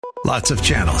Lots of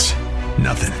channels,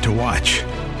 nothing to watch,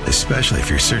 especially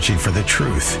if you're searching for the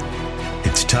truth.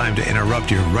 It's time to interrupt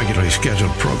your regularly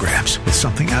scheduled programs with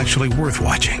something actually worth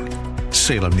watching.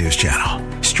 Salem News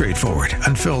Channel. Straightforward,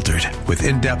 unfiltered, with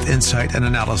in-depth insight and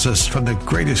analysis from the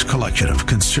greatest collection of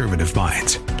conservative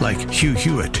minds like Hugh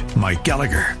Hewitt, Mike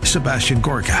Gallagher, Sebastian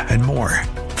Gorka, and more.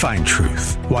 Find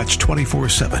truth. Watch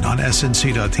 24/7 on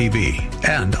snc.tv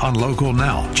and on Local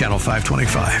Now, Channel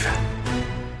 525.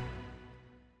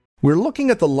 We're looking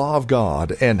at the law of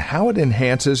God and how it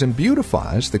enhances and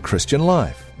beautifies the Christian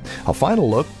life. A final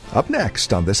look up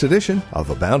next on this edition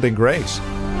of Abounding Grace.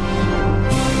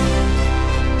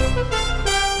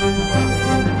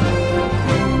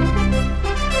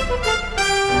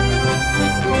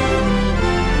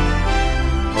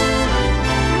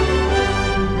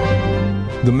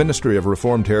 The Ministry of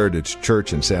Reformed Heritage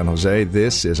Church in San Jose,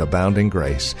 this is Abounding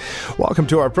Grace. Welcome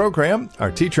to our program.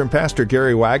 Our teacher and pastor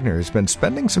Gary Wagner has been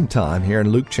spending some time here in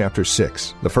Luke chapter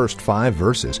 6, the first 5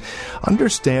 verses,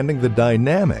 understanding the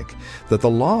dynamic that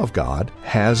the law of God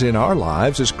has in our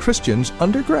lives as Christians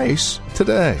under grace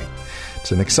today.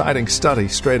 It's an exciting study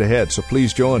straight ahead, so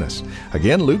please join us.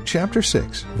 Again, Luke chapter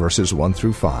 6, verses 1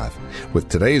 through 5. With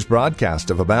today's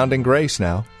broadcast of Abounding Grace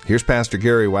now, here's Pastor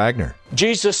Gary Wagner.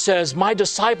 Jesus says, "My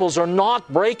disciples are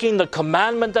not breaking the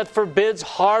commandment that forbids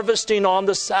harvesting on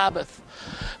the Sabbath.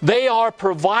 They are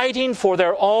providing for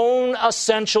their own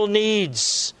essential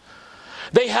needs.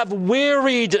 They have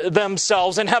wearied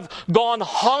themselves and have gone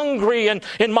hungry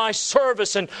in my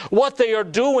service, and what they are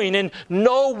doing in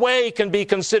no way can be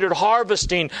considered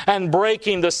harvesting and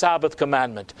breaking the Sabbath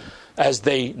commandment as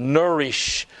they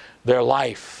nourish their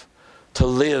life to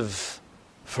live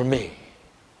for me."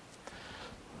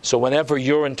 So whenever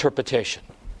your interpretation,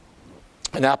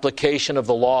 an application of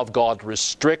the law of God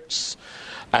restricts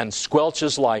and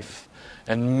squelches life,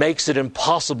 and makes it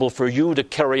impossible for you to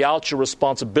carry out your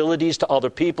responsibilities to other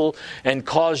people and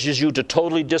causes you to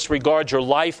totally disregard your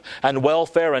life and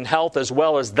welfare and health as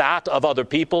well as that of other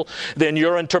people, then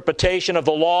your interpretation of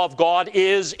the law of God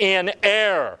is in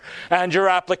error. And your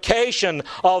application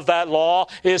of that law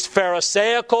is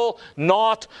Pharisaical,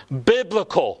 not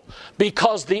biblical.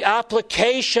 Because the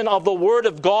application of the Word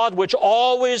of God, which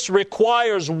always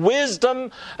requires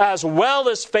wisdom as well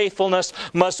as faithfulness,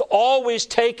 must always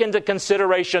take into consideration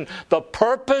the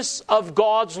purpose of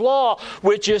God's law,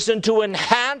 which is to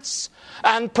enhance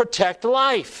and protect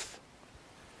life.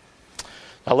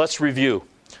 Now let's review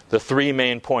the 3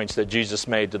 main points that Jesus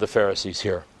made to the Pharisees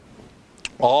here.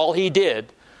 All he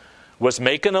did was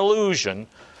make an allusion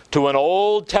to an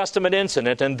Old Testament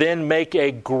incident and then make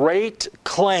a great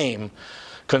claim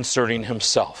concerning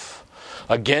himself.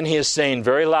 Again, he is saying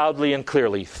very loudly and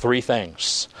clearly 3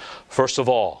 things. First of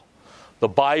all, the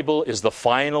Bible is the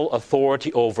final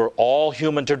authority over all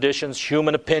human traditions,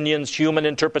 human opinions, human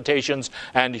interpretations,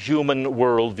 and human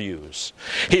worldviews.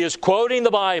 He is quoting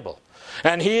the Bible,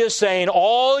 and he is saying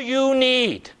all you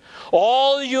need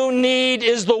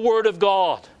is the Word of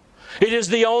God. It is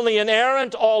the only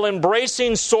inerrant,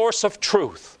 all-embracing source of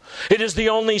truth. It is the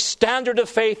only standard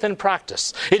of faith and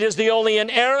practice. It is the only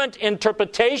inerrant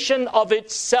interpretation of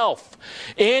itself.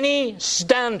 Any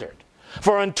standard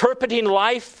for interpreting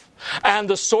life and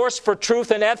the source for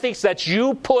truth and ethics that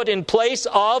you put in place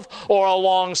of or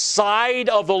alongside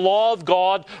of the law of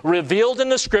God revealed in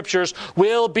the Scriptures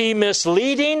will be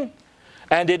misleading,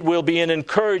 and it will be an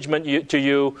encouragement to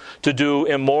you to do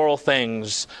immoral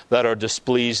things that are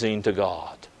displeasing to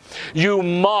God. You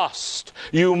must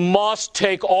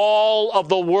take all of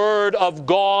the Word of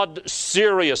God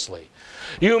seriously.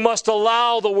 You must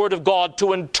allow the Word of God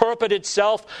to interpret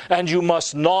itself, and you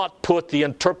must not put the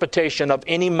interpretation of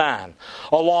any man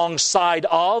alongside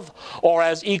of or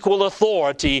as equal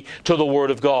authority to the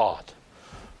Word of God.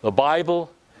 The Bible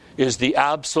is the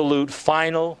absolute,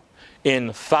 final,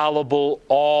 infallible,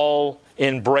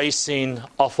 all-embracing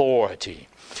authority.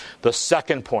 The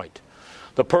second point,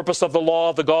 the purpose of the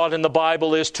law of the God in the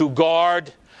Bible is to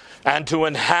guard and to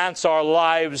enhance our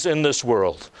lives in this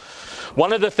world.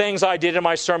 One of the things I did in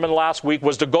my sermon last week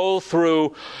was to go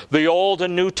through the Old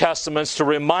and New Testaments to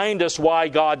remind us why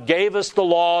God gave us the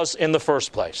laws in the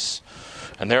first place.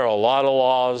 And there are a lot of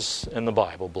laws in the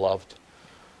Bible, beloved.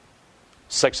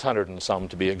 600 and some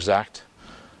to be exact.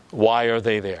 Why are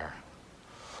they there?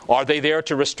 Are they there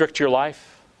to restrict your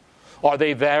life? Are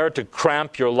they there to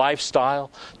cramp your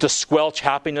lifestyle? To squelch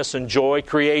happiness and joy,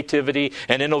 creativity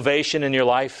and innovation in your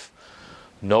life?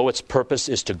 No, its purpose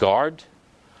is to guard,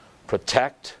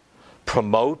 protect,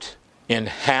 promote,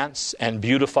 enhance, and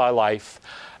beautify life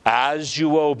as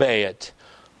you obey it,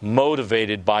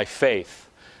 motivated by faith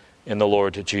in the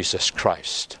Lord Jesus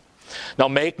Christ. Now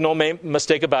make no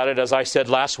mistake about it, as I said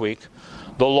last week,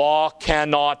 the law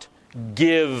cannot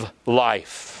give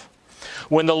life.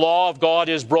 When the law of God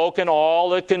is broken,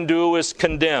 all it can do is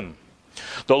condemn.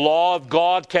 The law of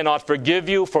God cannot forgive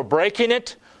you for breaking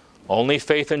it. Only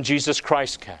faith in Jesus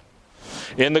Christ can.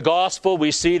 In the gospel,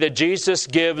 we see that Jesus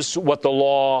gives what the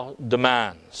law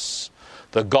demands.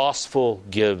 The gospel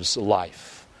gives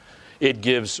life. It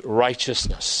gives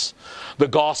righteousness. The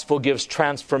gospel gives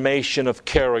transformation of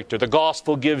character. The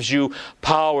gospel gives you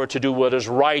power to do what is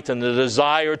right and the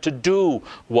desire to do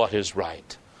what is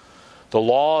right. The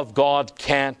law of God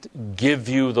can't give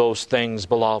you those things,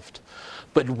 beloved.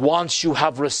 But once you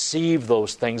have received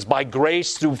those things by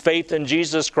grace through faith in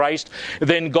Jesus Christ,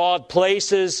 then God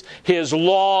places His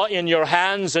law in your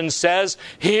hands and says,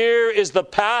 here is the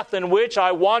path in which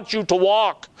I want you to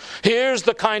walk. Here's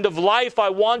the kind of life I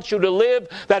want you to live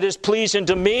that is pleasing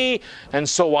to me, and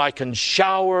so I can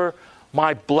shower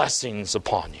my blessings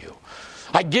upon you.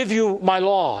 I give you my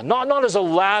law, not as a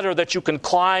ladder that you can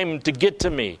climb to get to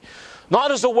me,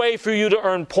 not as a way for you to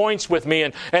earn points with me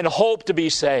and hope to be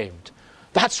saved.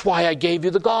 That's why I gave you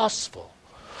the gospel.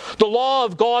 The law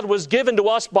of God was given to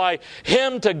us by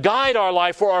Him to guide our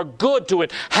life for our good, to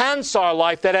enhance our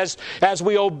life, that as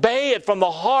we obey it from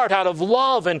the heart out of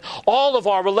love and all of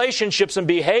our relationships and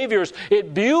behaviors,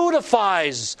 it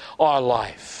beautifies our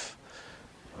life.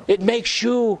 It makes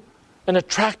you an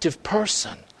attractive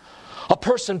person, a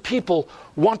person people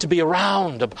want to be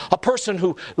around, a person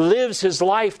who lives his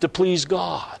life to please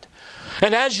God.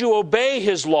 And as you obey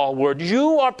His law word,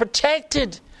 you are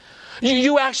protected.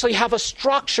 You actually have a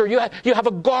structure. You have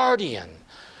a guardian.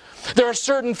 There are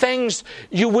certain things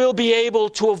you will be able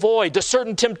to avoid. There's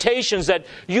certain temptations that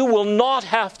you will not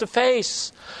have to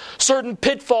face. Certain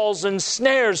pitfalls and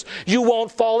snares you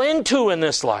won't fall into in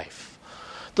this life.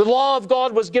 The law of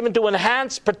God was given to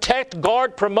enhance, protect,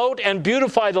 guard, promote, and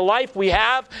beautify the life we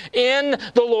have in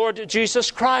the Lord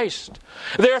Jesus Christ.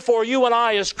 Therefore, you and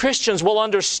I as Christians will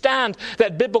understand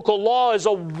that biblical law is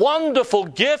a wonderful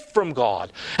gift from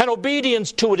God, and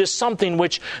obedience to it is something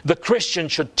which the Christian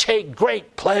should take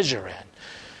great pleasure in.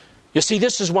 You see,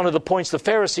 this is one of the points the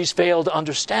Pharisees failed to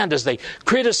understand as they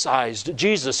criticized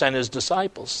Jesus and His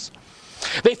disciples.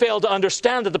 They failed to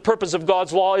understand that the purpose of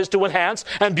God's law is to enhance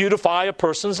and beautify a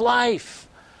person's life.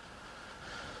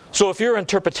 So if your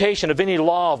interpretation of any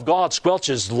law of God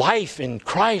squelches life in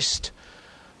Christ,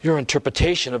 your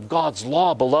interpretation of God's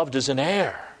law, beloved, is in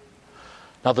error.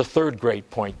 Now, the third great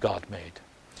point God made.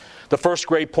 The first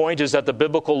great point is that the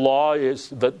biblical law is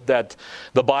that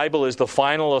the Bible is the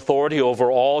final authority over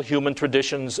all human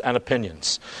traditions and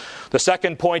opinions. The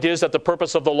second point is that the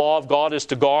purpose of the law of God is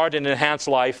to guard and enhance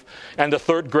life. And the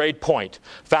third great point,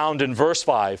 found in verse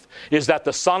 5, is that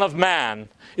the Son of Man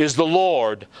is the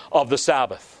Lord of the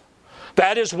Sabbath.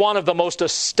 That is one of the most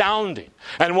astounding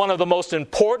and one of the most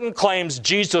important claims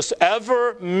Jesus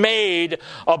ever made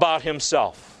about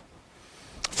Himself.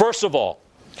 First of all,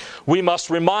 we must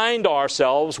remind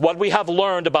ourselves what we have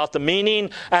learned about the meaning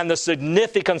and the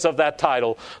significance of that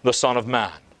title, the Son of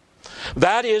Man.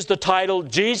 That is the title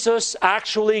Jesus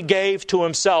actually gave to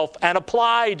Himself and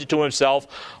applied to Himself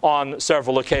on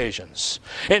several occasions.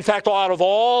 In fact, out of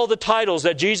all the titles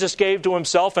that Jesus gave to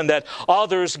Himself and that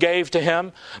others gave to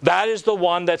Him, that is the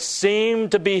one that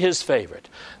seemed to be His favorite.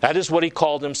 That is what He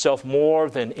called Himself more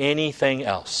than anything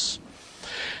else.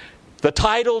 The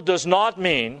title does not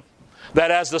mean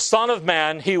that as the Son of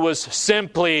Man, He was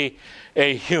simply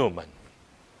a human.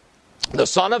 The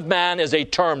Son of Man is a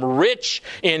term rich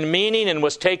in meaning and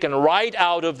was taken right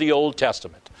out of the Old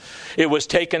Testament. It was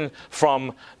taken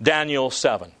from Daniel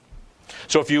 7.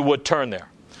 So if you would turn there,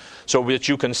 so that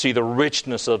you can see the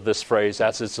richness of this phrase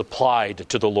as it's applied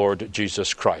to the Lord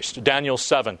Jesus Christ. Daniel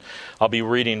 7, I'll be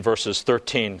reading verses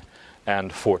 13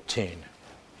 and 14.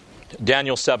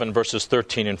 Daniel 7, verses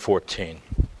 13 and 14.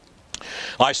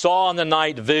 I saw in the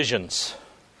night visions,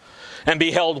 and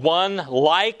beheld one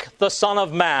like the Son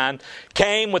of Man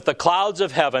came with the clouds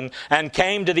of heaven, and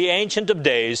came to the Ancient of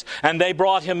Days, and they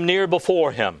brought Him near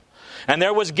before Him. And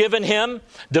there was given Him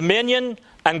dominion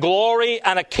and glory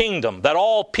and a kingdom, that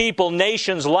all people,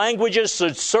 nations, languages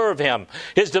should serve Him.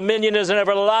 His dominion is an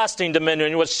everlasting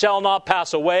dominion which shall not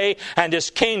pass away, and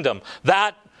His kingdom,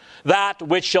 that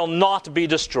which shall not be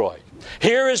destroyed.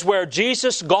 Here is where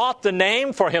Jesus got the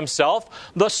name for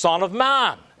Himself, the Son of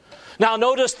Man. Now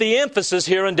notice the emphasis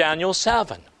here in Daniel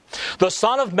 7. The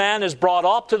Son of Man is brought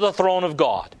up to the throne of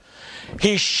God.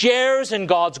 He shares in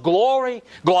God's glory,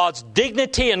 God's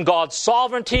dignity, and God's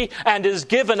sovereignty, and is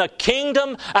given a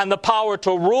kingdom and the power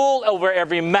to rule over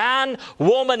every man,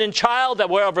 woman, and child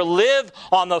that will ever live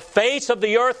on the face of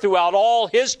the earth throughout all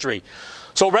history.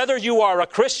 So whether you are a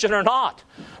Christian or not,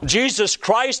 Jesus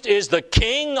Christ is the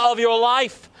King of your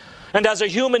life. And as a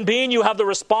human being, you have the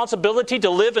responsibility to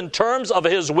live in terms of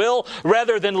His will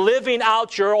rather than living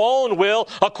out your own will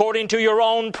according to your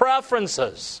own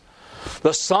preferences.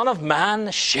 The Son of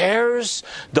Man shares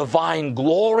divine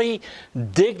glory,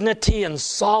 dignity, and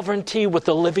sovereignty with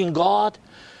the living God.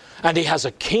 And He has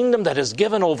a kingdom that is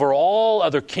given over all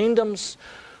other kingdoms,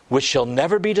 which shall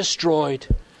never be destroyed,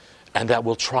 and that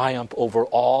will triumph over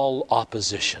all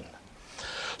opposition.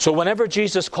 So whenever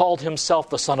Jesus called Himself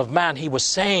the Son of Man, He was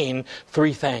saying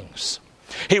three things.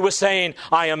 He was saying,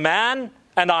 I am man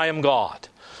and I am God.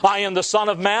 I am the Son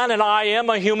of Man and I am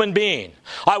a human being.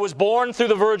 I was born through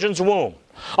the Virgin's womb.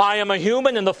 I am a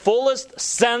human in the fullest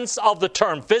sense of the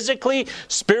term, physically,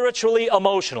 spiritually,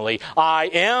 emotionally.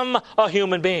 I am a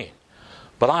human being.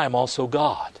 But I am also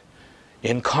God,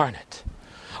 incarnate.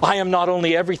 I am not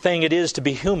only everything it is to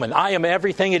be human, I am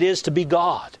everything it is to be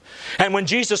God. And when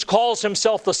Jesus calls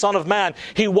Himself the Son of Man,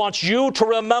 He wants you to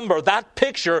remember that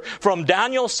picture from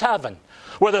Daniel 7,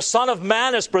 where the Son of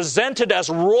Man is presented as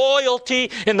royalty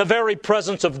in the very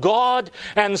presence of God,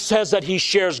 and says that He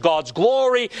shares God's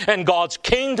glory and God's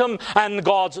kingdom and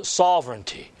God's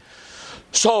sovereignty.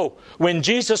 So, when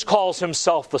Jesus calls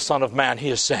Himself the Son of Man, He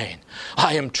is saying,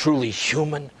 I am truly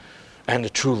human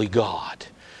and truly God.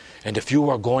 And if you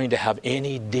are going to have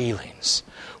any dealings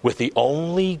with the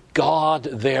only God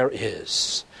there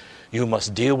is, you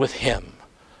must deal with Him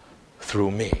through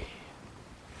me.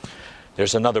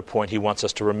 There's another point He wants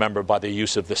us to remember by the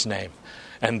use of this name,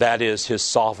 and that is His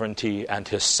sovereignty and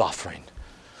His suffering.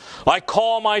 I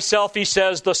call myself, He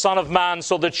says, the Son of Man,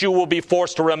 so that you will be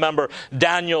forced to remember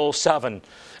Daniel 7.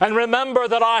 And remember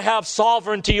that I have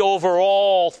sovereignty over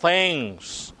all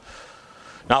things.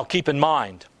 Now keep in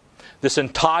mind, this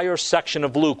entire section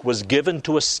of Luke was given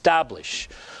to establish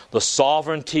the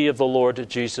sovereignty of the Lord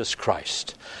Jesus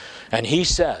Christ. And He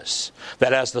says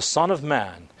that as the Son of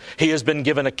Man, He has been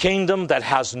given a kingdom that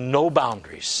has no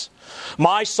boundaries.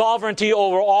 My sovereignty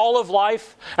over all of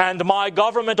life and my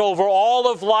government over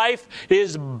all of life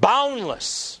is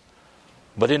boundless.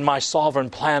 But in my sovereign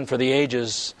plan for the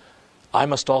ages, I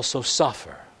must also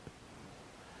suffer.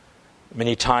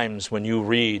 Many times when you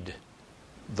read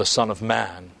the Son of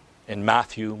Man in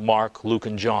Matthew, Mark, Luke,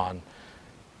 and John,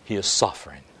 He is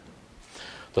suffering.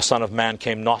 The Son of Man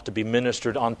came not to be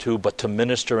ministered unto, but to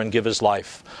minister and give His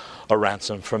life a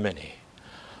ransom for many.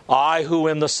 I who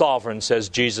am the sovereign, says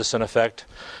Jesus in effect,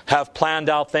 have planned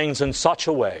out things in such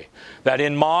a way that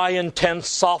in my intense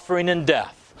suffering and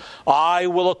death, I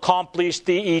will accomplish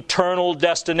the eternal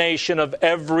destination of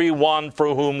everyone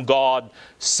for whom God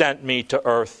sent me to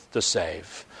earth to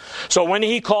save. So when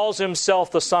He calls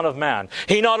Himself the Son of Man,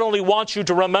 He not only wants you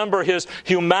to remember His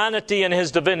humanity and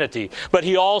His divinity, but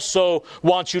He also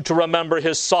wants you to remember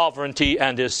His sovereignty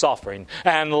and His suffering.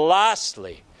 And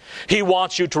lastly, He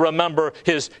wants you to remember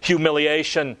His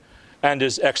humiliation and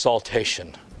His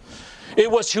exaltation.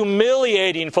 It was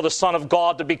humiliating for the Son of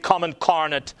God to become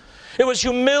incarnate. It was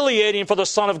humiliating for the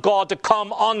Son of God to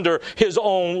come under His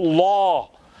own law.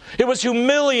 It was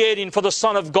humiliating for the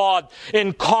Son of God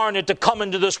incarnate to come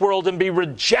into this world and be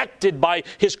rejected by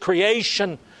His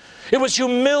creation. It was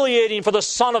humiliating for the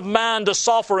Son of Man to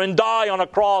suffer and die on a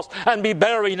cross and be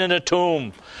buried in a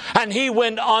tomb. And He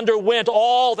underwent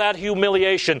all that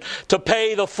humiliation to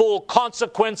pay the full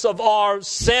consequence of our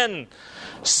sin.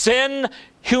 Sin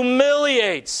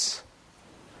humiliates.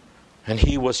 And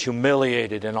He was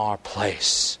humiliated in our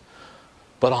place.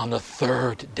 But on the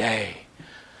third day,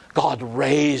 God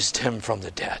raised Him from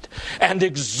the dead and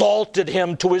exalted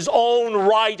Him to His own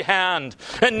right hand.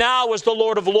 And now as the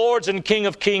Lord of Lords and King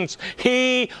of Kings,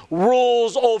 He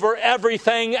rules over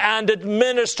everything and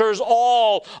administers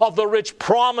all of the rich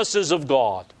promises of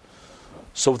God.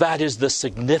 So that is the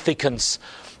significance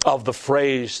of the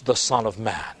phrase, the Son of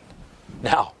Man.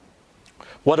 Now,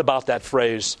 what about that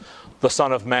phrase, the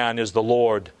Son of Man is the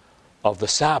Lord of the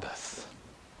Sabbath?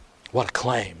 What a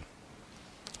claim.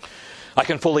 I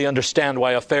can fully understand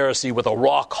why a Pharisee with a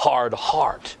rock-hard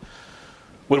heart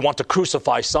would want to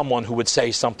crucify someone who would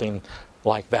say something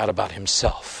like that about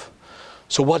himself.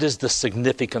 So what is the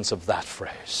significance of that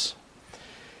phrase?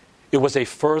 It was a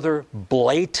further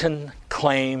blatant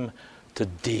claim to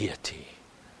deity,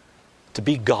 to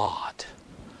be God.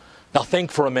 Now think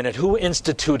for a minute, who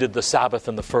instituted the Sabbath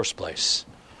in the first place?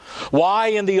 Why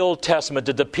in the Old Testament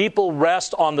did the people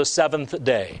rest on the seventh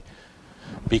day?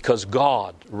 Because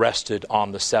God rested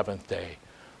on the seventh day,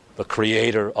 the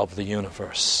Creator of the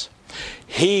universe.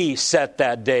 He set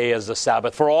that day as the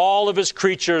Sabbath for all of His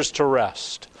creatures to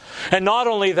rest. And not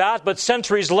only that, but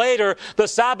centuries later, the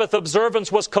Sabbath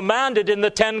observance was commanded in the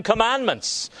Ten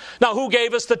Commandments. Now, who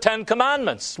gave us the Ten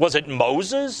Commandments? Was it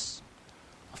Moses?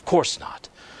 Of course not.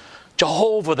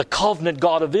 Jehovah, the covenant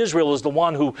God of Israel, is the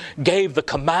one who gave the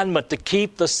commandment to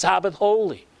keep the Sabbath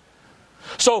holy.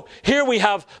 So here we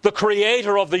have the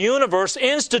Creator of the universe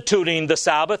instituting the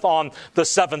Sabbath on the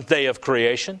seventh day of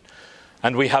creation.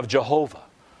 And we have Jehovah,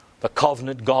 the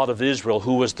covenant God of Israel,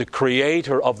 who was the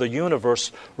Creator of the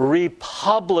universe,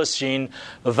 republishing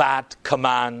that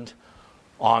command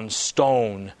on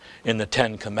stone in the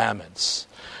Ten Commandments.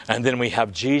 And then we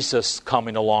have Jesus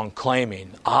coming along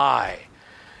claiming, I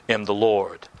am the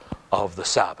Lord of the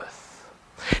Sabbath.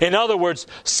 In other words,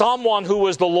 someone who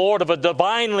is the Lord of a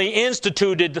divinely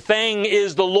instituted thing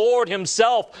is the Lord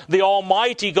Himself, the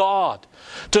Almighty God.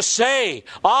 To say,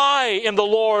 I am the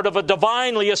Lord of a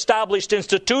divinely established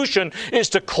institution, is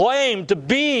to claim to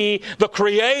be the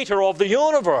Creator of the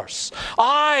universe.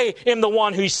 I am the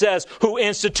one, He says, who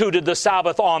instituted the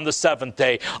Sabbath on the seventh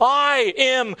day. I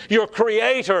am your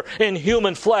Creator in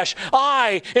human flesh.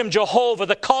 I am Jehovah,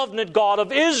 the covenant God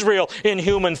of Israel in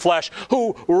human flesh,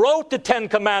 who wrote the Ten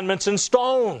Commandments in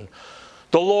stone.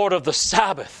 The Lord of the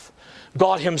Sabbath,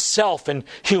 God Himself in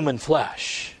human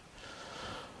flesh.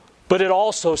 But it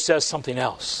also says something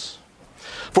else.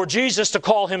 For Jesus to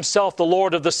call Himself the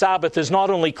Lord of the Sabbath is not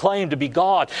only claim to be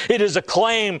God, it is a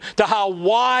claim to how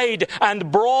wide and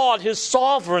broad His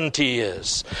sovereignty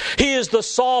is. He is the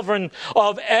sovereign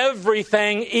of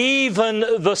everything, even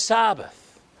the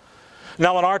Sabbath.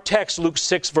 Now in our text, Luke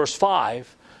 6 verse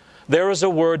 5, there is a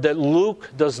word that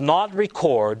Luke does not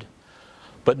record,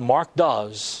 but Mark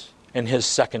does in his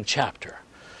second chapter.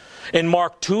 In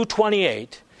Mark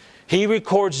 2:28, he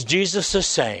records Jesus as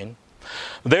saying,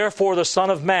 therefore the Son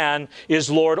of Man is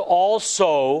Lord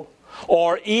also,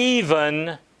 or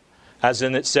even, as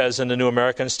in it says in the New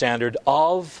American Standard,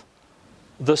 of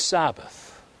the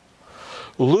Sabbath.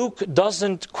 Luke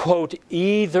doesn't quote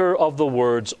either of the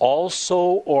words also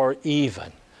or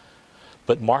even,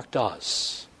 but Mark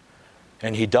does.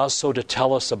 And he does so to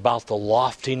tell us about the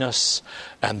loftiness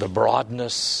and the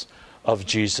broadness of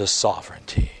Jesus'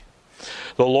 sovereignty.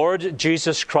 The Lord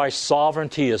Jesus Christ's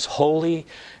sovereignty is holy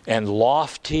and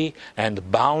lofty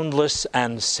and boundless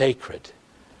and sacred.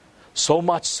 So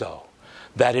much so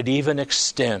that it even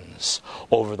extends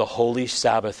over the holy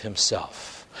Sabbath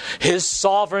Himself. His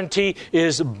sovereignty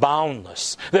is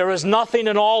boundless. There is nothing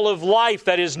in all of life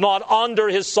that is not under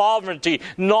His sovereignty,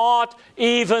 not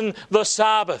even the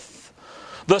Sabbath.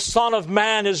 The Son of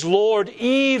Man is Lord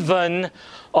even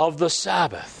of the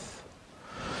Sabbath.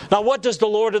 Now, what does the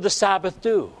Lord of the Sabbath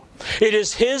do? It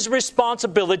is His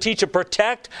responsibility to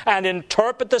protect and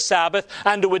interpret the Sabbath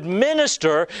and to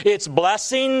administer its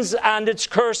blessings and its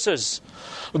curses.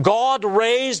 God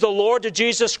raised the Lord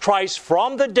Jesus Christ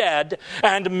from the dead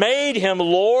and made Him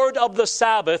Lord of the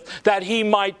Sabbath that He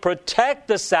might protect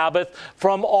the Sabbath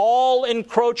from all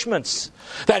encroachments,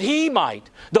 that He might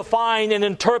define and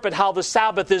interpret how the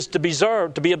Sabbath is to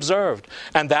be observed.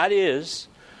 And that is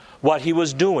what He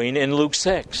was doing in Luke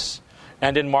 6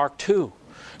 and in Mark 2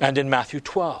 and in Matthew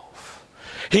 12.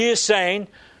 He is saying,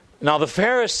 now the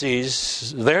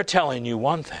Pharisees, they're telling you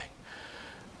one thing,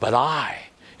 but I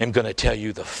am going to tell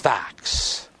you the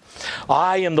facts.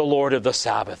 I am the Lord of the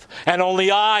Sabbath, and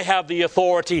only I have the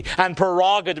authority and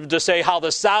prerogative to say how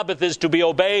the Sabbath is to be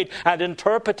obeyed and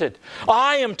interpreted.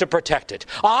 I am to protect it.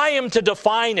 I am to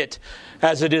define it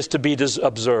as it is to be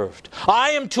observed.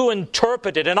 I am to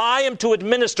interpret it, and I am to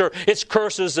administer its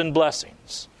curses and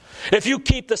blessings. If you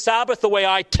keep the Sabbath the way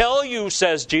I tell you,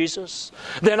 says Jesus,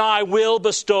 then I will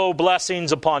bestow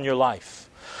blessings upon your life.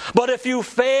 But if you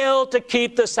fail to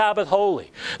keep the Sabbath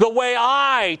holy, the way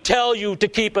I tell you to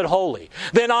keep it holy,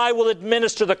 then I will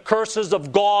administer the curses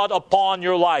of God upon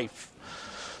your life.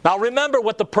 Now remember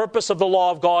what the purpose of the law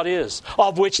of God is,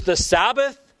 of which the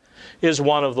Sabbath is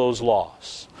one of those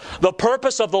laws. The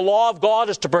purpose of the law of God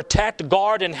is to protect,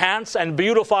 guard, enhance, and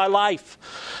beautify life.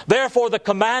 Therefore, the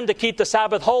command to keep the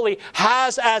Sabbath holy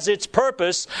has as its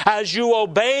purpose, as you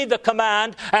obey the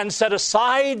command and set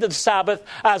aside the Sabbath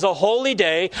as a holy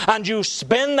day, and you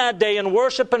spend that day in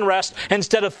worship and rest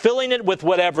instead of filling it with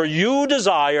whatever you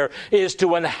desire, is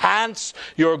to enhance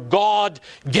your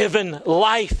God-given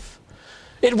life.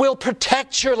 It will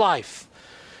protect your life.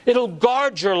 It'll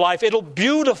guard your life. It'll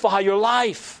beautify your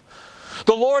life.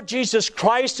 The Lord Jesus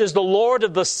Christ is the Lord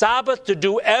of the Sabbath to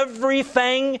do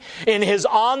everything in His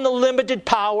unlimited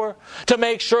power to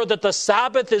make sure that the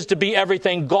Sabbath is to be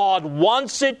everything God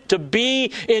wants it to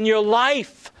be in your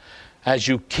life as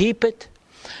you keep it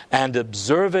and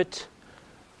observe it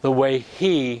the way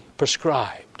He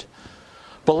prescribed.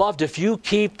 Beloved, if you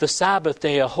keep the Sabbath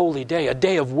day a holy day, a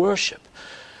day of worship,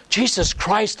 Jesus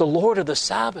Christ, the Lord of the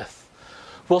Sabbath,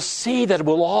 will see that it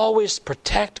will always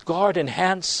protect, guard,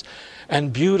 enhance,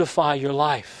 and beautify your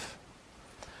life.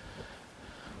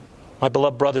 My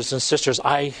beloved brothers and sisters,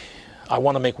 I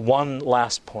want to make one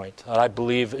last point that I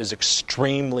believe is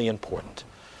extremely important.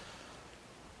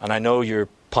 And I know your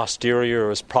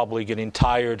posterior is probably getting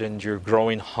tired and you're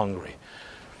growing hungry.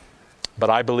 But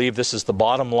I believe this is the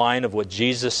bottom line of what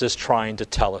Jesus is trying to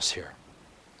tell us here.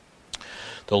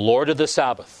 The Lord of the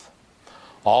Sabbath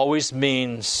always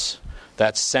means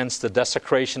that since the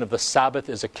desecration of the Sabbath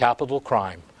is a capital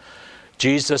crime,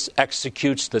 Jesus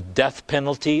executes the death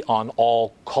penalty on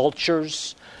all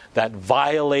cultures that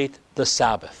violate the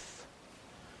Sabbath.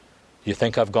 You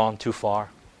think I've gone too far?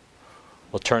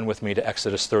 Well, turn with me to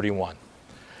Exodus 31,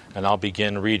 and I'll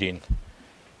begin reading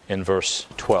in verse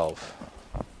 12.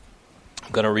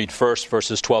 I'm going to read first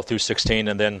verses 12 through 16,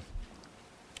 and then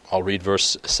I'll read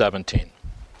verse 17.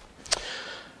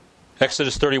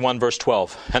 Exodus 31, verse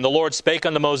 12. And the Lord spake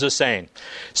unto Moses, saying,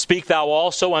 Speak thou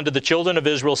also unto the children of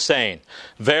Israel, saying,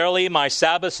 Verily my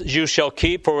Sabbaths you shall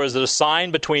keep, for it is a sign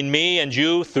between me and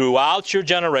you throughout your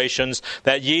generations,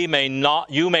 that you may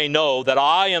know that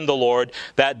I am the Lord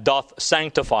that doth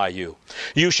sanctify you.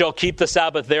 You shall keep the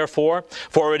Sabbath therefore,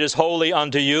 for it is holy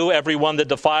unto you. Every one that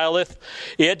defileth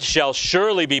it shall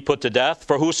surely be put to death.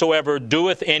 For whosoever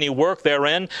doeth any work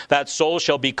therein, that soul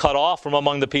shall be cut off from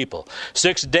among the people.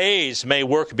 6 days may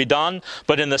work be done,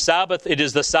 but in the Sabbath it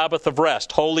is the Sabbath of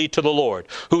rest, holy to the Lord.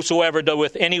 Whosoever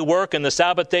doeth any work in the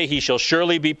Sabbath day, he shall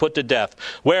surely be put to death.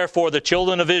 Wherefore the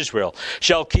children of Israel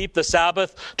shall keep the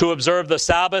Sabbath, to observe the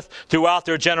Sabbath throughout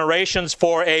their generations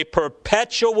for a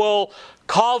perpetual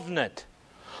covenant.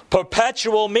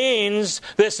 Perpetual means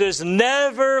this is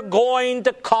never going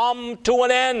to come to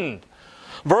an end.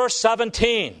 Verse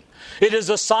 17. It is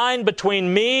a sign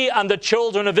between me and the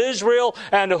children of Israel.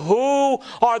 And who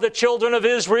are the children of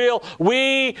Israel?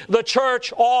 We, the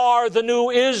church, are the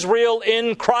new Israel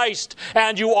in Christ.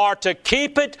 And you are to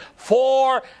keep it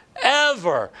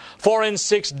forever. For in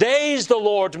 6 days the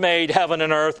Lord made heaven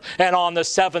and earth, and on the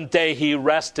seventh day He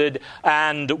rested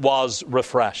and was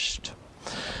refreshed.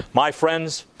 My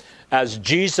friends, as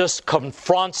Jesus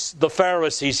confronts the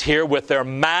Pharisees here with their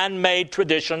man-made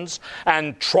traditions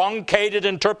and truncated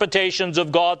interpretations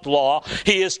of God's law,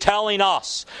 He is telling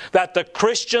us that the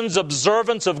Christian's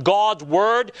observance of God's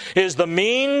Word is the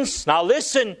means, now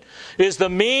listen, is the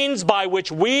means by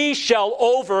which we shall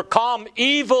overcome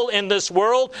evil in this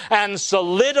world and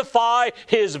solidify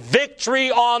His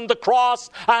victory on the cross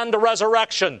and the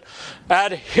resurrection.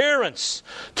 Adherence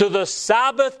to the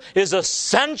Sabbath is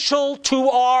essential to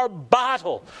our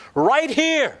battle. Right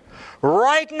here,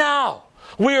 right now,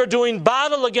 we are doing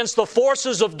battle against the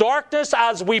forces of darkness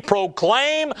as we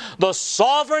proclaim the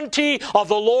sovereignty of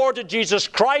the Lord Jesus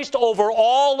Christ over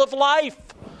all of life.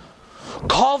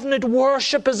 Covenant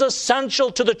worship is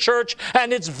essential to the church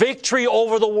and its victory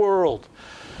over the world.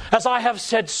 As I have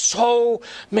said so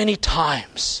many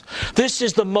times, this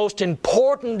is the most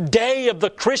important day of the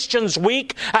Christian's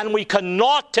week, and we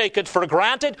cannot take it for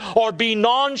granted or be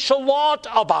nonchalant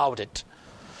about it.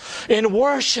 In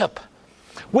worship,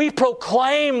 we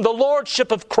proclaim the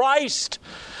Lordship of Christ.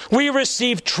 We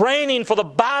receive training for the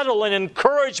battle and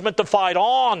encouragement to fight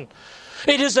on.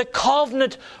 It is a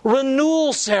covenant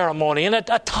renewal ceremony and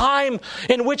a time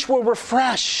in which we're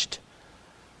refreshed.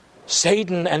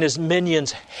 Satan and his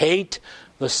minions hate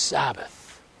the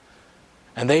Sabbath,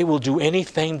 and they will do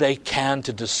anything they can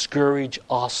to discourage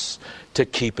us to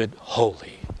keep it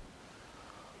holy.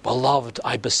 Beloved,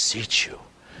 I beseech you,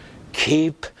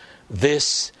 keep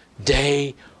this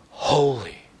day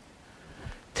holy.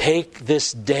 Take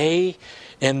this day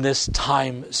and this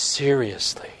time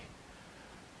seriously.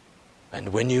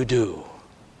 And when you do,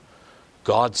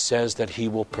 God says that He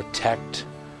will protect,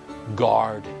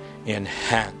 guard,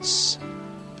 enhance,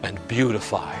 and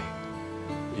beautify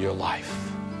your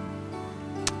life.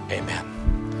 Amen.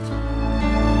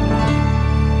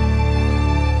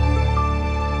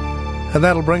 And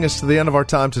that'll bring us to the end of our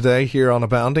time today here on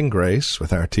Abounding Grace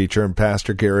with our teacher and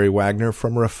pastor Gary Wagner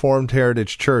from Reformed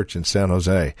Heritage Church in San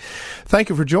Jose. Thank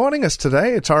you for joining us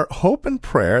today. It's our hope and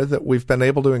prayer that we've been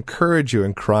able to encourage you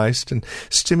in Christ and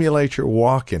stimulate your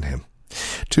walk in Him.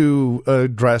 To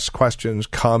address questions,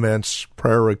 comments,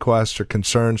 prayer requests, or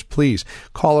concerns, please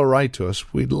call or write to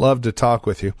us. We'd love to talk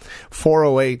with you.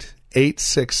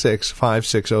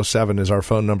 408-866-5607 is our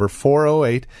phone number,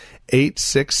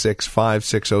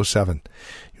 408-866-5607.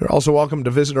 You You're also welcome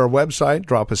to visit our website.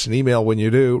 Drop us an email when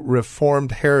you do,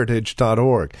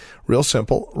 reformedheritage.org. Real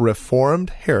simple,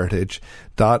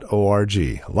 reformedheritage.org.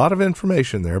 A lot of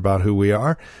information there about who we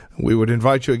are. We would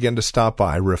invite you again to stop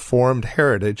by,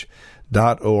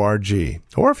 reformedheritage.org.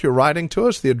 Or if you're writing to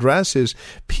us, the address is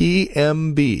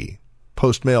PMB,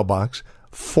 Post Mailbox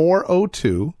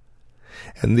 402,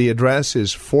 and the address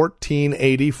is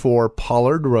 1484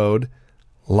 Pollard Road,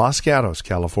 Los Gatos,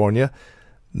 California,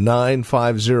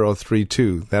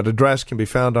 95032. That address can be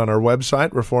found on our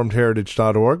website,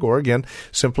 reformedheritage.org, or again,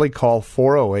 simply call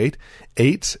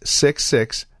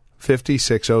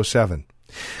 408-866-5607.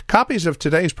 Copies of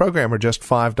today's program are just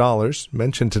 $5.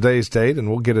 Mention today's date and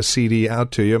we'll get a CD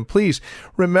out to you. And please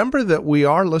remember that we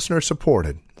are listener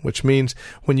supported, which means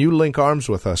when you link arms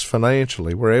with us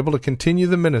financially, we're able to continue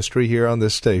the ministry here on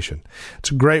this station.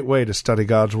 It's a great way to study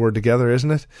God's Word together,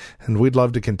 isn't it? And we'd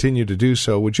love to continue to do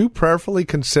so. Would you prayerfully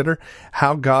consider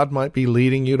how God might be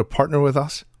leading you to partner with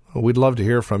us? We'd love to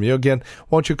hear from you. Again,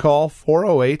 won't you call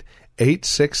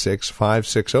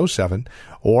 408-866-5607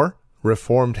 or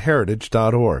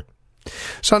reformedheritage.org.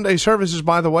 Sunday services,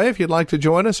 by the way, if you'd like to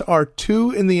join us, are 2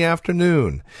 in the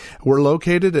afternoon. We're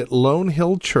located at Lone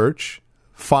Hill Church,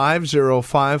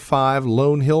 5055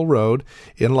 Lone Hill Road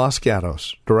in Los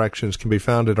Gatos. Directions can be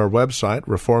found at our website,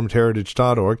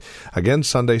 reformedheritage.org. Again,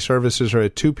 Sunday services are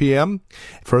at 2 p.m.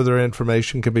 Further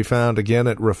information can be found again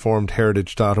at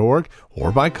reformedheritage.org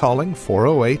or by calling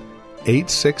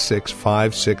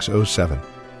 408-866-5607.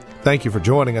 Thank you for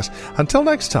joining us. Until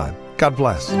next time, God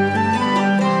bless.